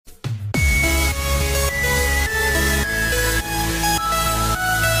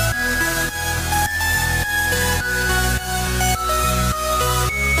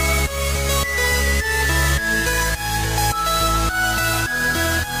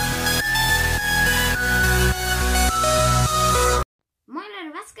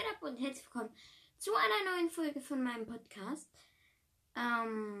herzlich willkommen zu einer neuen Folge von meinem Podcast.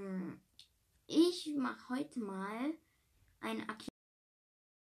 Ich mache heute mal ein Akinator.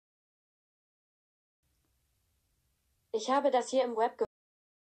 Ich habe das hier im Web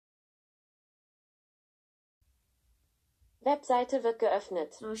Webseite wird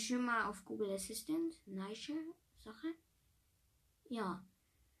geöffnet. So, schön mal auf Google Assistant. Nice Sache. Ja.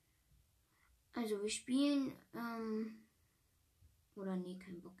 Also wir spielen, oder nee,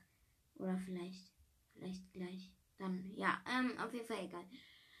 kein Bock. Oder vielleicht gleich. Dann, ja, auf jeden Fall egal.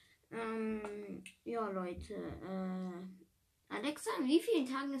 Ja, Leute, Alexa, in wie vielen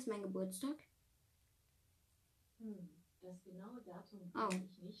Tagen ist mein Geburtstag? Das genaue Datum weiß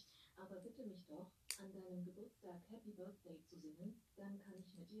ich nicht, aber bitte mich doch, an deinem Geburtstag Happy Birthday zu singen, dann kann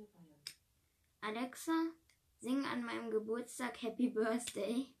ich mit dir feiern. Alexa, sing an meinem Geburtstag Happy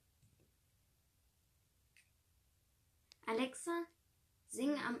Birthday. Alexa,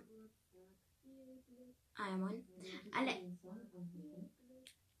 sing am... Ah, ja, Mann.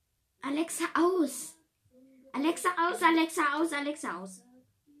 Alexa, aus! Alexa, aus, Alexa, aus, Alexa, aus.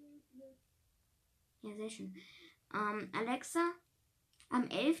 Ja, sehr schön. Alexa, am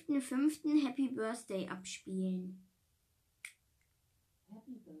 11.05. Happy Birthday abspielen.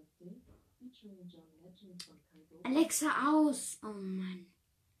 Happy Birthday, featuring John Legend von Kaido. Alexa, aus! Oh Mann.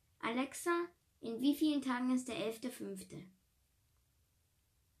 Alexa, in wie vielen Tagen ist der 11.05.?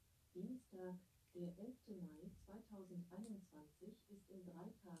 Dienstag, der 11. Mai 2021 ist in 3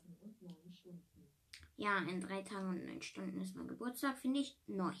 Tagen und 9 Stunden. Ja, in 3 Tagen und 9 Stunden ist mein Geburtstag, finde ich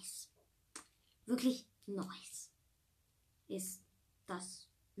nice. Wirklich nice. Ist das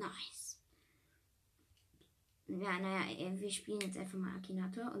nice. Ja, naja, wir spielen jetzt einfach mal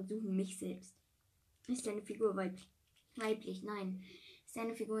Akinator und suchen mich selbst. Ist deine Figur weiblich? Nein. Ist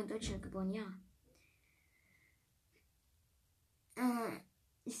deine Figur in Deutschland geboren? Ja.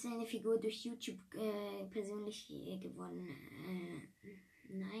 Ist deine Figur durch YouTube persönlich geworden?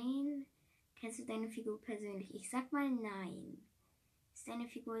 Nein. Kennst du deine Figur persönlich? Ich sag mal nein. Ist deine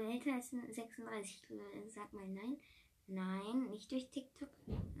Figur älter als 36? Sag mal nein. Nein, nicht durch TikTok.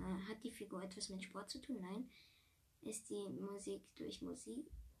 Hat die Figur etwas mit Sport zu tun? Nein. Ist die Musik durch Musik?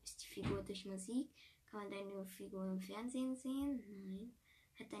 Ist die Figur durch Musik? Kann man deine Figur im Fernsehen sehen? Nein.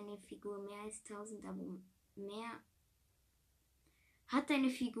 Hat deine Figur mehr als 1000 Hat deine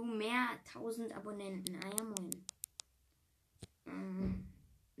Figur mehr 1000 Abonnenten? Ah ja, moin.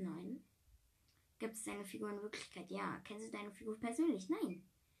 Nein. Gibt es deine Figur in Wirklichkeit? Ja. Kennst du deine Figur persönlich? Nein.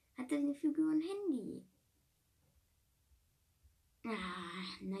 Hat deine Figur ein Handy?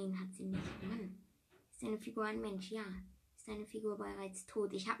 Nein, hat sie nicht. Mann. Ist deine Figur ein Mensch? Ja. Ist deine Figur bereits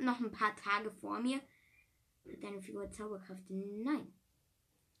tot? Ich habe noch ein paar Tage vor mir. Hat deine Figur Zauberkraft? Nein.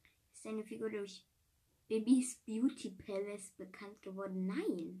 Ist deine Figur durch Bibis Beauty Palace bekannt geworden?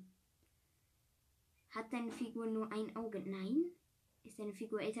 Nein. Hat deine Figur nur ein Auge? Nein. Ist deine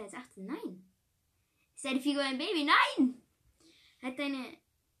Figur älter als 18? Nein. Ist deine Figur ein Baby? Nein. Hat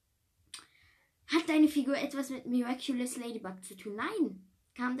deine Figur etwas mit Miraculous Ladybug zu tun? Nein.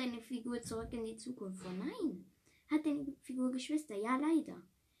 Kam deine Figur zurück in die Zukunft vor? Nein. Hat deine Figur Geschwister? Ja, leider.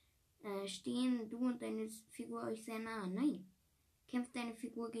 Stehen du und deine Figur euch sehr nah? Nein. Kämpft deine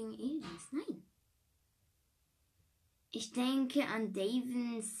Figur gegen Aliens? Nein. Ich denke an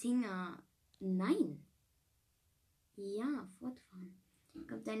David Singer. Nein. Ja, fortfahren.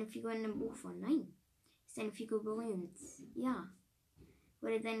 Kommt deine Figur in einem Buch vor? Nein. Ist deine Figur berühmt? Ja.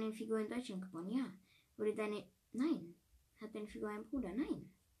 Wurde deine Figur in Deutschland geboren? Ja. Nein. Hat deine Figur einen Bruder?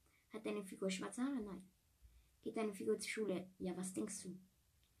 Nein. Hat deine Figur schwarze Haare? Nein. Geht deine Figur zur Schule? Ja, was denkst du?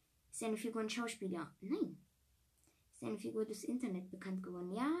 Ist deine Figur ein Schauspieler? Nein. Ist deine Figur durchs Internet bekannt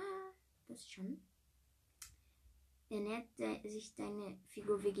geworden? Ja, das schon. Ernährt sich deine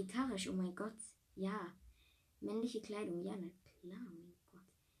Figur vegetarisch? Oh mein Gott. Ja. Männliche Kleidung? Ja, na klar, oh mein Gott.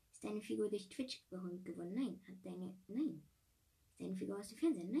 Ist deine Figur durch Twitch berühmt geworden? Nein. Nein. Ist deine Figur aus dem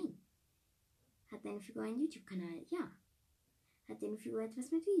Fernsehen? Nein. Hat deine Figur einen YouTube-Kanal? Ja. Hat deine Figur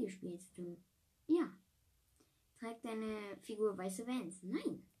etwas mit Videospielen zu tun? Ja. Trägt deine Figur weiße Vans?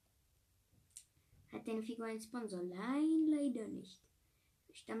 Nein. Hat deine Figur einen Sponsor? Nein, leider nicht.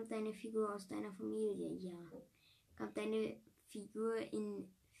 Stammt deine Figur aus deiner Familie? Ja. Kommt deine Figur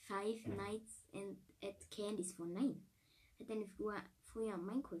in Five Nights at Candy's vor? Nein. Hat deine Figur früher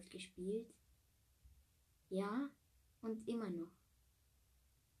Minecraft gespielt? Ja. Und immer noch.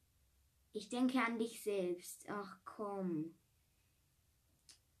 Ich denke an dich selbst. Ach komm.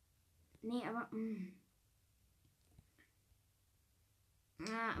 Nee, aber...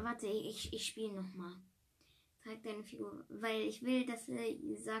 warte, ich spiele nochmal. Trag deine Figur, weil ich will, dass er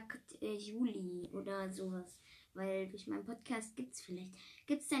sagt Juli oder sowas. weil durch meinen Podcast gibt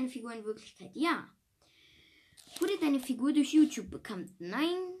es deine Figur in Wirklichkeit? Ja. Wurde deine Figur durch YouTube bekannt?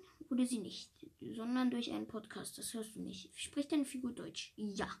 Nein, wurde sie nicht, sondern durch einen Podcast. Das hörst du nicht. Spricht deine Figur Deutsch?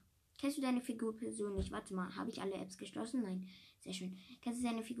 Ja. Kennst du deine Figur persönlich? Warte mal, habe ich alle Apps geschlossen? Nein. Sehr schön. Kennst du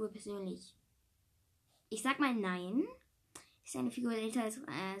deine Figur persönlich? Ich sag mal nein. Ist deine Figur älter als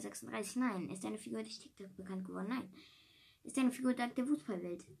 36? Nein. Ist deine Figur durch TikTok bekannt geworden? Nein. Ist deine Figur dank der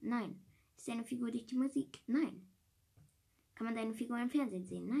Fußballwelt? Nein. Ist deine Figur durch die Musik? Nein. Kann man deine Figur im Fernsehen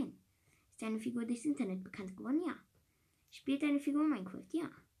sehen? Nein. Ist deine Figur durchs Internet bekannt geworden? Ja. Spielt deine Figur Minecraft? Ja.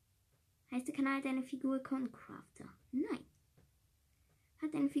 Heißt der Kanal deine Figur Concrafter? Nein.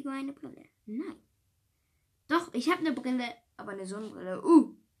 Hat deine Figur eine Brille? Nein. Doch, ich habe eine Brille, aber eine Sonnenbrille.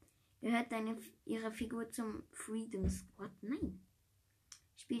 Gehört ihre Figur zum Freedom Squad? Nein.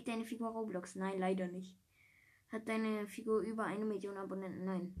 Spielt deine Figur Roblox? Nein, leider nicht. Hat deine Figur über 1 Million Abonnenten?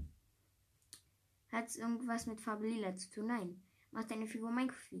 Nein. Hat es irgendwas mit Farbe Lila zu tun? Nein. Macht deine Figur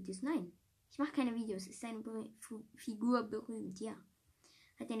Minecraft-Videos? Nein. Ich mache keine Videos. Ist deine Figur berühmt? Ja.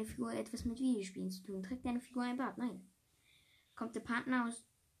 Hat deine Figur etwas mit Videospielen zu tun? Trägt deine Figur ein Bart? Nein. Kommt der Partner aus...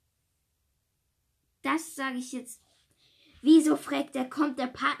 Das sage ich jetzt. Wieso fragt kommt der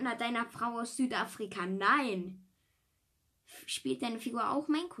Partner deiner Frau aus Südafrika? Nein. Spielt deine Figur auch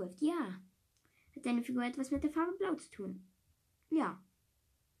Minecraft? Ja. Hat deine Figur etwas mit der Farbe Blau zu tun? Ja.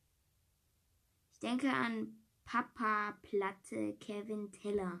 Ich denke an Papa, Platte, Kevin,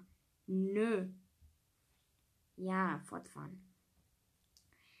 Teller. Nö. Ja, fortfahren.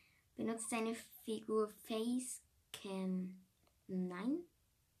 Benutzt deine Figur Facecam? Nein.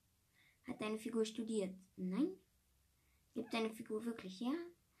 Hat deine Figur studiert? Nein. Gibt deine Figur wirklich her?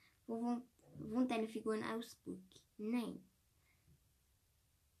 Wo wohnt deine Figur in Augsburg? Nein.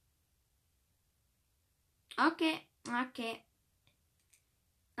 Okay,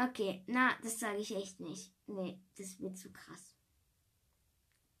 na, das sage ich echt nicht. Nee, das wird zu krass.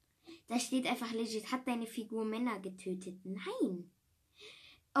 Da steht einfach legit, hat deine Figur Männer getötet? Nein.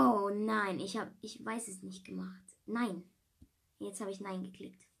 Oh nein, ich weiß es nicht gemacht. Nein. Jetzt habe ich Nein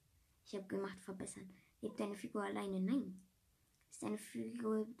geklickt. Ich habe gemacht, verbessern. Lebt deine Figur alleine? Nein. Ist deine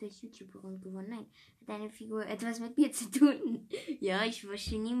Figur durch YouTube berühmt geworden? Nein. Hat deine Figur etwas mit Bier zu tun? Ja, ich war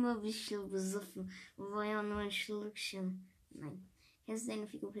schon immer ein bisschen besoffen. War ja nur ein Schlückchen. Nein. Kennst du deine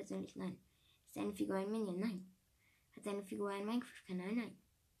Figur persönlich? Nein. Ist deine Figur ein Minion? Nein. Hat deine Figur einen Minecraft-Kanal? Nein.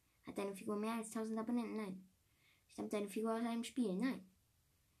 Hat deine Figur mehr als 1000 Abonnenten? Nein. Stammt deine Figur aus einem Spiel? Nein.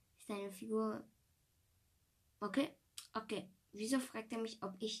 Ist deine Figur... Okay. Wieso fragt er mich,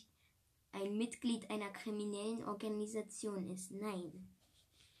 ob ich ein Mitglied einer kriminellen Organisation ist? Nein.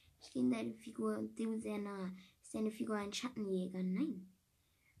 Steht deine Figur und dem sehr nahe? Ist deine Figur ein Schattenjäger? Nein.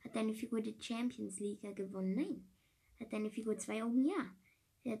 Hat deine Figur die Champions League gewonnen? Nein. Hat deine Figur 2 Augen? Ja.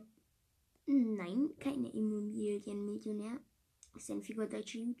 Nein, keine Immobilienmillionär. Ist deine Figur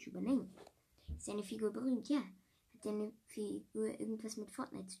deutsche YouTuber? Nein. Ist deine Figur berühmt? Ja. Hat deine Figur irgendwas mit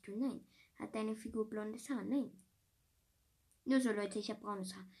Fortnite zu tun? Nein. Hat deine Figur blondes Haar? Nein. Nur so, Leute, ich habe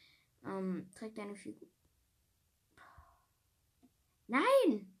braunes Haar. Trägt deine Figur...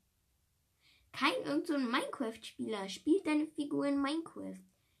 Nein! Kein irgend so ein Minecraft-Spieler. Spielt deine Figur in Minecraft?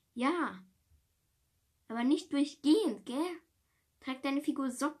 Ja. Aber nicht durchgehend, gell? Trägt deine Figur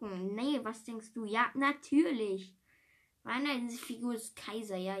Socken? Nee, was denkst du? Ja, natürlich. Nein, diese Figur ist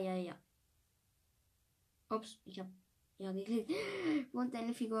Kaiser. Ja. Ups, ich hab ja geklickt. Wohnt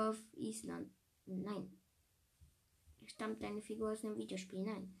deine Figur auf Island? Nein. Stammt deine Figur aus einem Videospiel?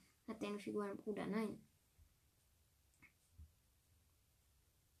 Nein. Hat deine Figur einen Bruder? Nein.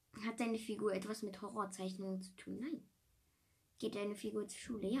 Hat deine Figur etwas mit Horrorzeichnungen zu tun? Nein. Geht deine Figur zur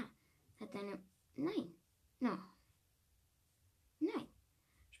Schule? Ja. Hat deine... Nein. No. Nein.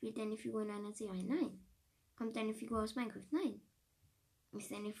 Spielt deine Figur in einer Serie? Nein. Kommt deine Figur aus Minecraft? Nein.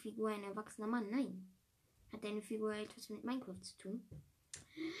 Ist deine Figur ein erwachsener Mann? Nein. Hat deine Figur etwas mit Minecraft zu tun?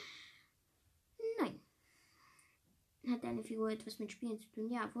 Nein. Hat deine Figur etwas mit Spielen zu tun?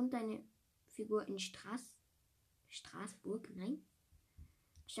 Ja. Wohnt deine Figur in Straßburg? Nein.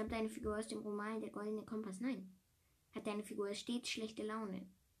 Stammt deine Figur aus dem Roman Der goldene Kompass? Nein. Hat deine Figur stets schlechte Laune?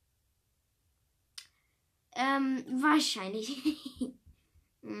 Wahrscheinlich.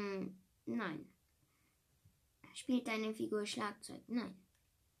 Nein. Spielt deine Figur Schlagzeug? Nein.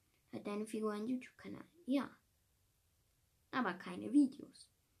 Hat deine Figur einen YouTube-Kanal? Ja. Aber keine Videos.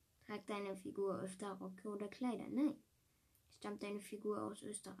 Trägt deine Figur öfter Röcke oder Kleider? Nein. Stammt deine Figur aus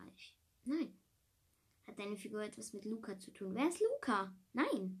Österreich? Nein. Hat deine Figur etwas mit Luca zu tun? Wer ist Luca?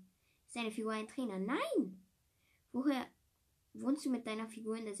 Nein. Ist deine Figur ein Trainer? Nein. Woher wohnst du mit deiner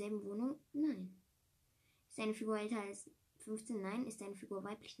Figur in derselben Wohnung? Nein. Ist deine Figur älter als 15? Nein. Ist deine Figur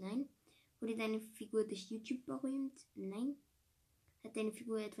weiblich? Nein. Wurde deine Figur durch YouTube berühmt? Nein. Hat deine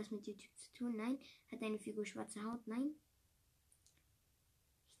Figur etwas mit YouTube zu tun? Nein. Hat deine Figur schwarze Haut? Nein.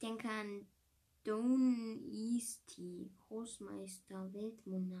 Ich denke an Don Easty, Großmeister,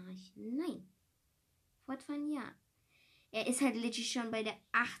 Weltmonarch. Nein. Fortfahren, ja. Er ist halt legit schon bei der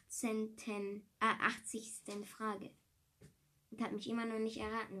 80. Frage. Und hat mich immer noch nicht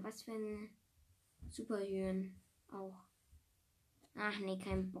erraten. Was für ein Superhöhen auch. Ach nee,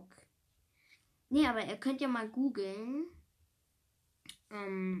 kein Bock. Nee, aber ihr könnt ja mal googeln.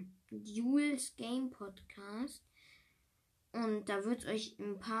 Jules Game Podcast. Und da wird euch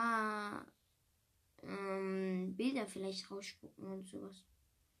ein paar Bilder vielleicht rausspucken und sowas.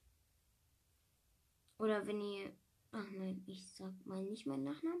 Oder wenn ihr... Ach nein, ich sag mal nicht meinen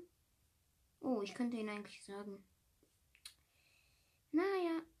Nachnamen. Oh, ich könnte ihn eigentlich sagen.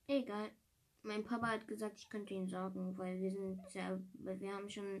 Naja, egal. Mein Papa hat gesagt, ich könnte ihn sagen, weil wir haben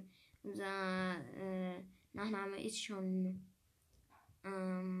schon... Unser Nachname ist schon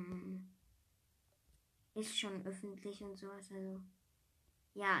öffentlich und sowas, also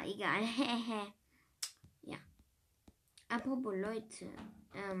ja, egal. Ja. Apropos Leute,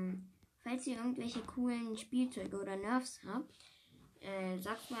 falls ihr irgendwelche coolen Spielzeuge oder Nerfs habt,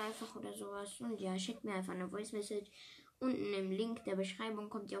 sagt mir einfach oder sowas und ja, schickt mir einfach eine Voice Message. Unten im Link der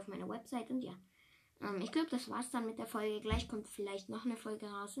Beschreibung kommt ihr auf meine Website und ja. Ich glaube, das war's dann mit der Folge. Gleich kommt vielleicht noch eine Folge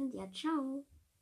raus und ja, ciao.